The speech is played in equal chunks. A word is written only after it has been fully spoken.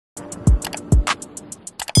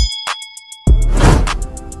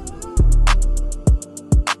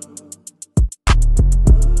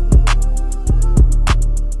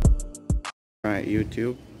Alright,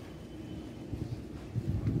 YouTube,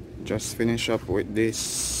 just finish up with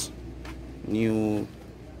this new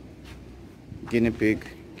guinea pig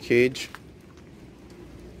cage.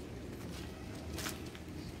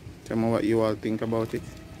 Tell me what you all think about it.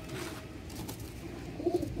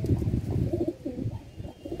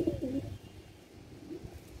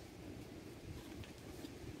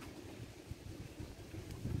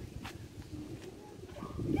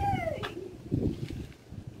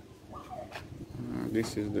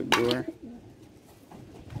 This is the door.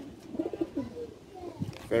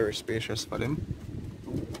 Very spacious for them.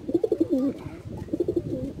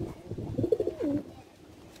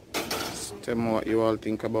 Just tell me what you all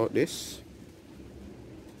think about this.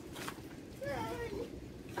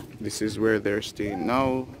 This is where they're staying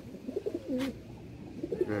now.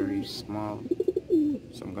 Very small.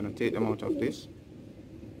 So I'm gonna take them out of this,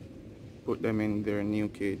 put them in their new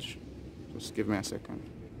cage. Just give me a second.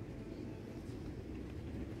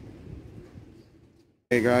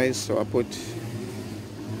 Hey guys, so I put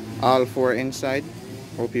all 4 inside.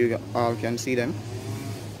 Hope you all can see them.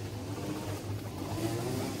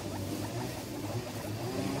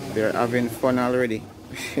 They're having fun already.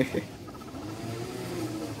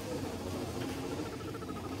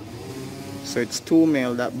 So it's 2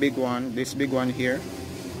 male. That big one, this big one here,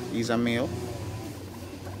 is a male,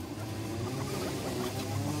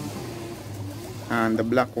 and the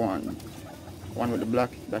black one with the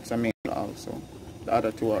black, that's a male also. The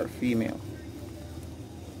other 2 are female.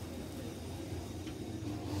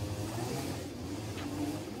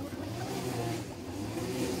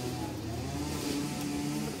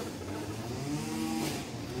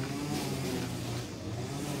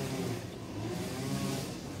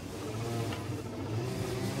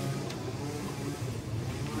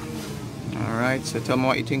 Alright, so tell me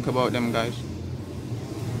what you think about them, guys.